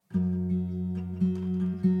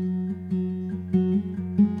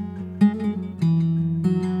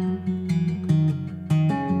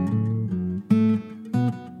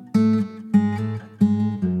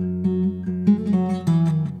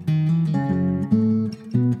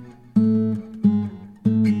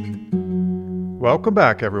Welcome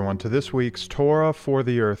back, everyone, to this week's Torah for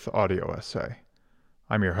the Earth audio essay.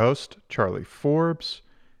 I'm your host, Charlie Forbes,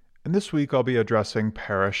 and this week I'll be addressing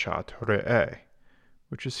Parashat Re'eh,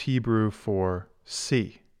 which is Hebrew for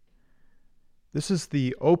see. This is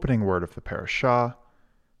the opening word of the parashah,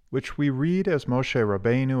 which we read as Moshe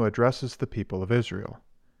Rabbeinu addresses the people of Israel.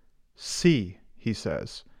 See, he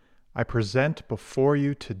says, I present before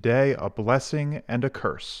you today a blessing and a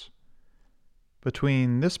curse.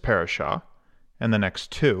 Between this parashah and the next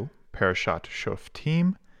two, Parashat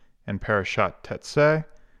Shoftim and Parashat Tetzeh,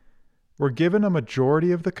 we're given a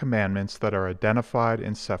majority of the commandments that are identified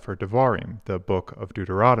in Sefer Devarim, the book of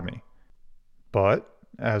Deuteronomy. But,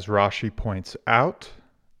 as Rashi points out,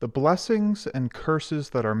 the blessings and curses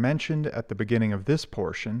that are mentioned at the beginning of this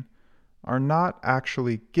portion are not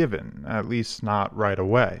actually given, at least not right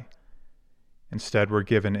away. Instead, we're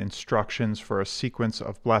given instructions for a sequence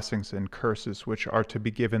of blessings and curses which are to be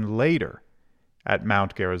given later at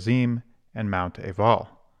Mount Gerizim and Mount Ebal.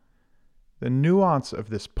 The nuance of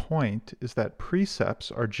this point is that precepts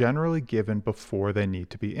are generally given before they need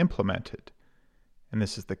to be implemented, and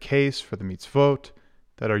this is the case for the mitzvot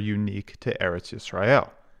that are unique to Eretz Yisrael,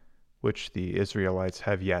 which the Israelites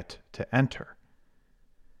have yet to enter.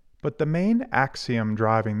 But the main axiom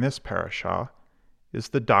driving this parashah is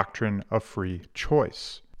the doctrine of free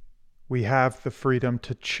choice. We have the freedom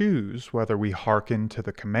to choose whether we hearken to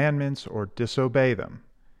the commandments or disobey them,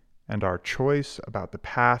 and our choice about the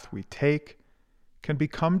path we take can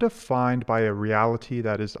become defined by a reality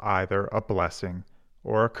that is either a blessing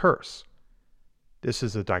or a curse. This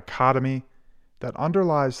is a dichotomy that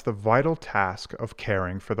underlies the vital task of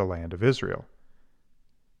caring for the land of Israel.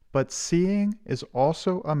 But seeing is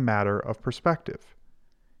also a matter of perspective.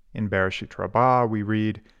 In Bereshit Rabbah, we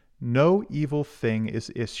read, no evil thing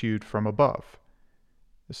is issued from above.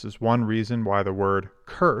 This is one reason why the word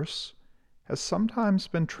curse has sometimes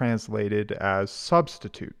been translated as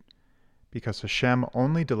substitute, because Hashem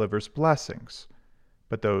only delivers blessings,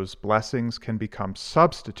 but those blessings can become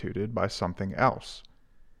substituted by something else.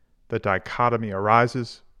 The dichotomy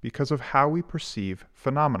arises because of how we perceive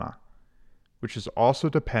phenomena, which is also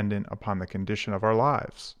dependent upon the condition of our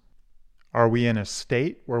lives. Are we in a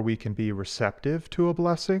state where we can be receptive to a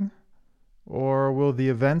blessing, or will the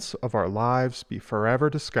events of our lives be forever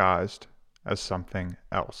disguised as something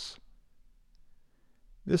else?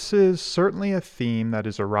 This is certainly a theme that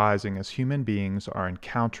is arising as human beings are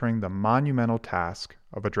encountering the monumental task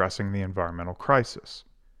of addressing the environmental crisis.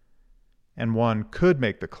 And one could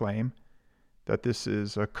make the claim that this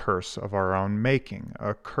is a curse of our own making,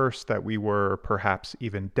 a curse that we were perhaps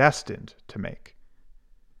even destined to make.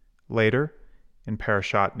 Later, in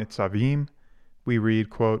Parashat Nitzavim, we read,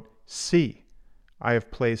 quote, see, I have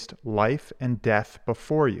placed life and death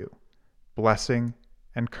before you, blessing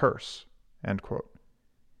and curse, end quote.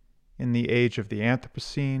 In the age of the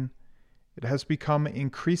Anthropocene, it has become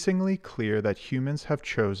increasingly clear that humans have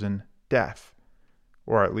chosen death,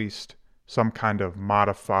 or at least some kind of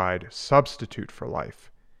modified substitute for life,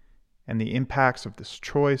 and the impacts of this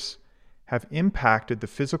choice have impacted the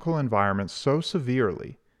physical environment so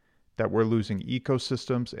severely that we're losing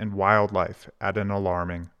ecosystems and wildlife at an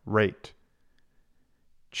alarming rate.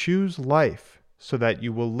 Choose life so that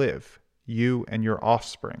you will live, you and your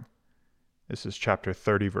offspring. This is chapter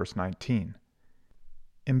 30, verse 19.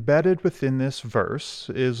 Embedded within this verse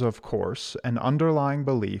is, of course, an underlying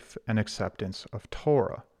belief and acceptance of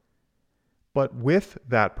Torah. But with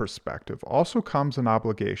that perspective also comes an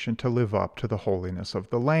obligation to live up to the holiness of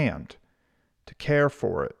the land, to care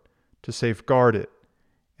for it, to safeguard it,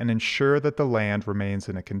 and ensure that the land remains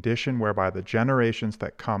in a condition whereby the generations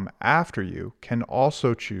that come after you can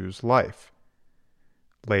also choose life.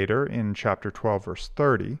 Later, in chapter 12, verse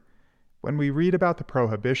 30, when we read about the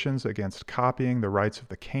prohibitions against copying the rites of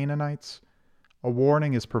the Canaanites, a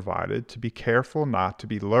warning is provided to be careful not to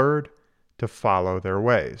be lured to follow their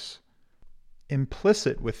ways.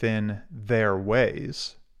 Implicit within their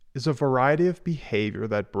ways is a variety of behavior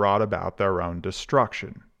that brought about their own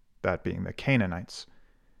destruction, that being the Canaanites,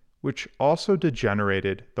 which also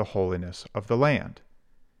degenerated the holiness of the land.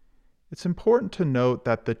 It's important to note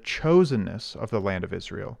that the chosenness of the land of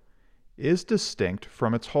Israel is distinct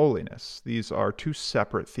from its holiness. These are two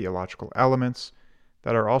separate theological elements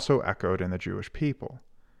that are also echoed in the Jewish people.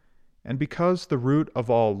 And because the root of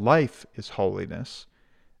all life is holiness,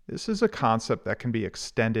 this is a concept that can be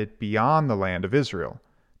extended beyond the land of Israel,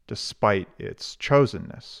 despite its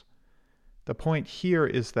chosenness. The point here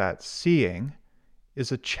is that seeing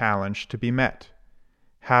is a challenge to be met.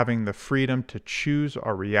 Having the freedom to choose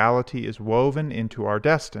our reality is woven into our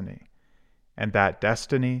destiny, and that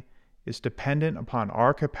destiny is dependent upon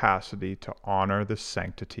our capacity to honor the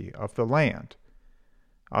sanctity of the land.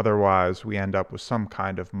 Otherwise, we end up with some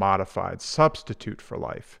kind of modified substitute for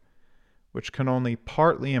life, which can only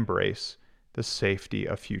partly embrace the safety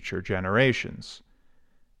of future generations.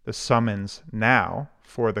 The summons now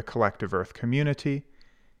for the collective Earth community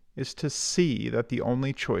is to see that the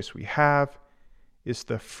only choice we have is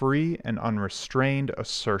the free and unrestrained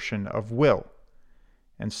assertion of will.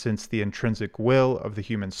 And since the intrinsic will of the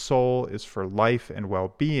human soul is for life and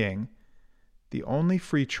well-being, the only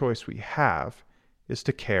free choice we have is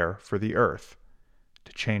to care for the earth,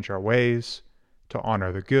 to change our ways, to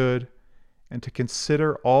honor the good, and to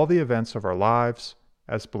consider all the events of our lives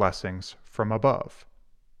as blessings from above.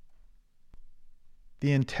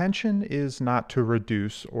 The intention is not to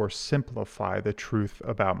reduce or simplify the truth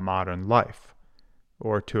about modern life,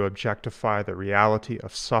 or to objectify the reality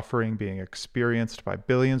of suffering being experienced by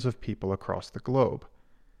billions of people across the globe,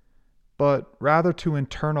 but rather to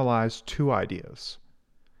internalize two ideas.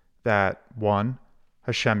 That, one,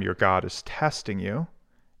 Hashem your God is testing you,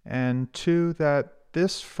 and two, that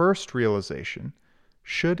this first realization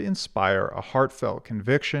should inspire a heartfelt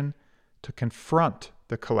conviction to confront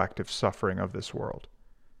the collective suffering of this world.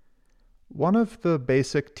 One of the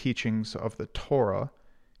basic teachings of the Torah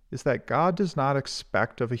is that God does not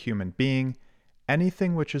expect of a human being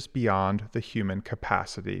anything which is beyond the human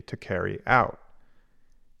capacity to carry out.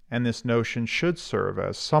 And this notion should serve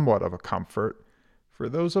as somewhat of a comfort for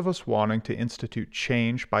those of us wanting to institute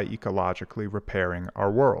change by ecologically repairing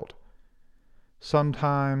our world.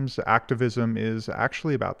 Sometimes activism is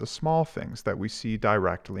actually about the small things that we see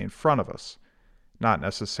directly in front of us, not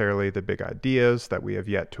necessarily the big ideas that we have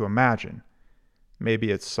yet to imagine.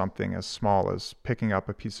 Maybe it's something as small as picking up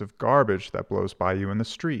a piece of garbage that blows by you in the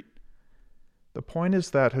street. The point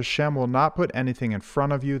is that Hashem will not put anything in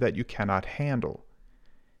front of you that you cannot handle.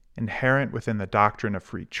 Inherent within the doctrine of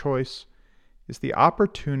free choice is the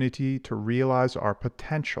opportunity to realize our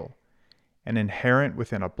potential, and inherent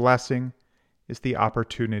within a blessing is the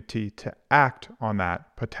opportunity to act on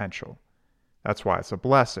that potential. That's why it's a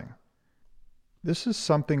blessing. This is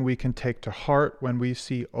something we can take to heart when we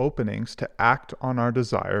see openings to act on our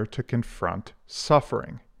desire to confront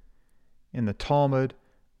suffering. In the Talmud,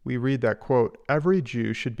 we read that, quote, every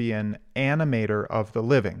Jew should be an animator of the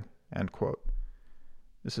living, end quote.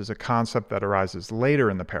 This is a concept that arises later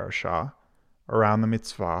in the parashah, around the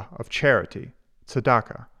mitzvah of charity,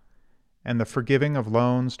 tzedakah, and the forgiving of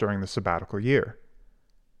loans during the sabbatical year.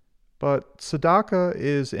 But tzedakah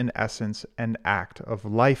is in essence an act of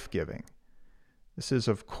life-giving. This is,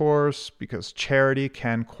 of course, because charity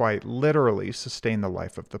can quite literally sustain the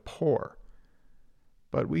life of the poor.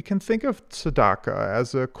 But we can think of tzedakah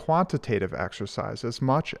as a quantitative exercise as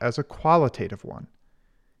much as a qualitative one.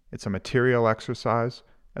 It's a material exercise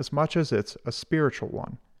as much as it's a spiritual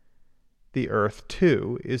one. The earth,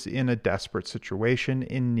 too, is in a desperate situation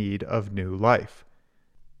in need of new life.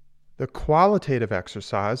 The qualitative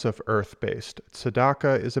exercise of earth-based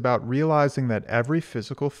tzedakah is about realizing that every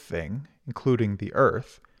physical thing, including the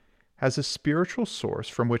earth, has a spiritual source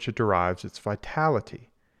from which it derives its vitality,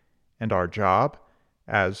 and our job,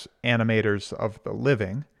 as animators of the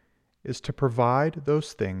living, is to provide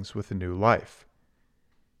those things with a new life.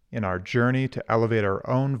 In our journey to elevate our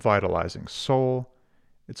own vitalizing soul,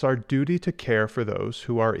 it's our duty to care for those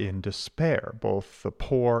who are in despair, both the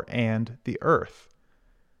poor and the earth.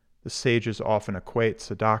 The sages often equate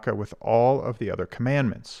tzedakah with all of the other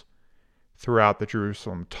commandments. Throughout the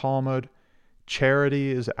Jerusalem Talmud,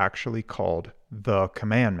 charity is actually called the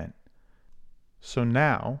commandment. So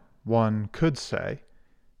now, one could say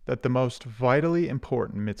that the most vitally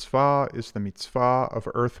important mitzvah is the mitzvah of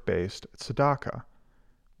earth-based tzedakah,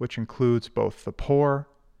 which includes both the poor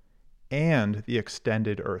and the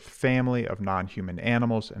extended earth family of non-human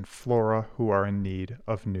animals and flora who are in need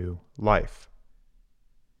of new life.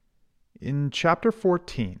 In chapter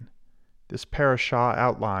 14, this parashah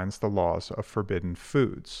outlines the laws of forbidden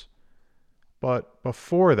foods. But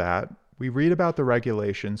before that, we read about the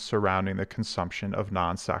regulations surrounding the consumption of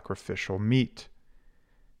non-sacrificial meat.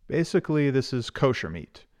 Basically, this is kosher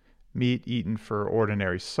meat eaten for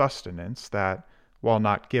ordinary sustenance that, while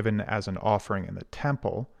not given as an offering in the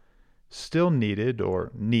temple, still needed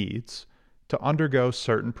or needs to undergo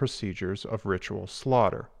certain procedures of ritual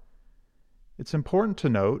slaughter. It's important to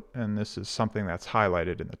note, and this is something that's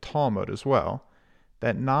highlighted in the Talmud as well,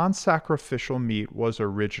 that non-sacrificial meat was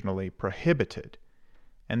originally prohibited,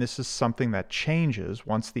 and this is something that changes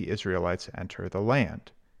once the Israelites enter the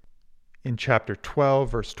land. In chapter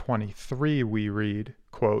 12, verse 23, we read,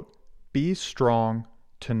 quote, "Be strong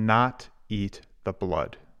to not eat the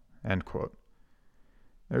blood," end quote.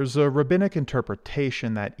 There's a rabbinic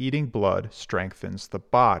interpretation that eating blood strengthens the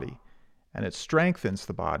body, and it strengthens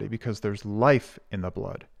the body because there's life in the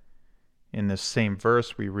blood. In this same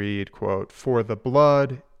verse we read, quote, "For the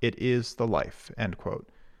blood, it is the life," end quote,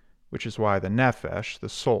 which is why the nephesh, the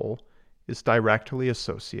soul, is directly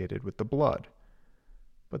associated with the blood.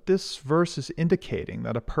 But this verse is indicating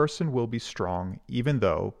that a person will be strong even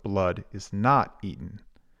though blood is not eaten.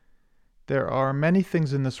 There are many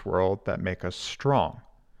things in this world that make us strong: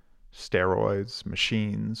 steroids,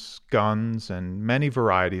 machines, guns, and many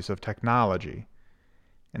varieties of technology.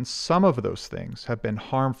 And some of those things have been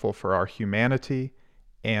harmful for our humanity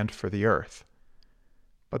and for the earth.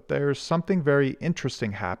 But there's something very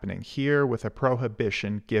interesting happening here with a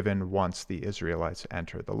prohibition given once the Israelites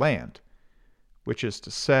enter the land, which is to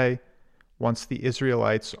say, once the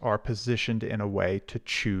Israelites are positioned in a way to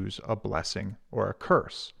choose a blessing or a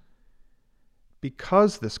curse.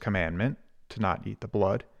 Because this commandment, to not eat the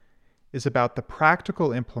blood, is about the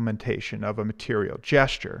practical implementation of a material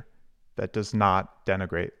gesture that does not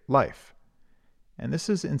denigrate life. And this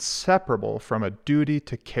is inseparable from a duty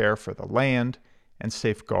to care for the land and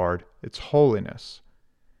safeguard its holiness.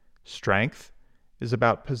 Strength is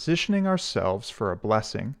about positioning ourselves for a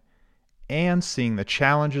blessing and seeing the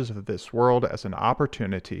challenges of this world as an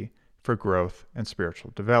opportunity for growth and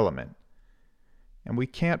spiritual development. And we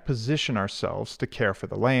can't position ourselves to care for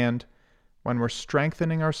the land when we're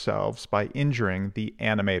strengthening ourselves by injuring the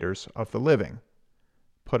animators of the living.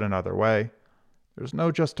 Put another way, there's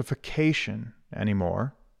no justification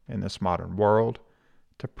anymore in this modern world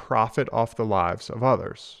to profit off the lives of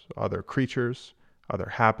others, other creatures, other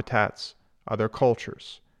habitats, other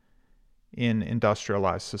cultures. In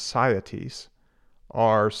industrialized societies,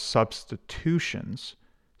 our substitutions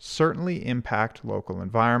certainly impact local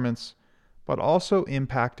environments, but also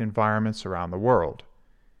impact environments around the world.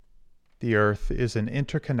 The earth is an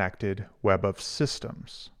interconnected web of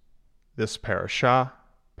systems. This parashah,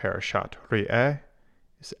 Parashat Re'eh,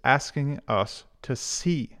 is asking us to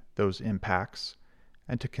see those impacts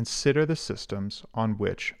and to consider the systems on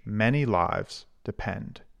which many lives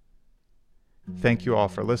depend. Thank you all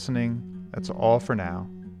for listening. That's all for now,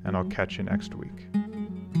 and I'll catch you next week.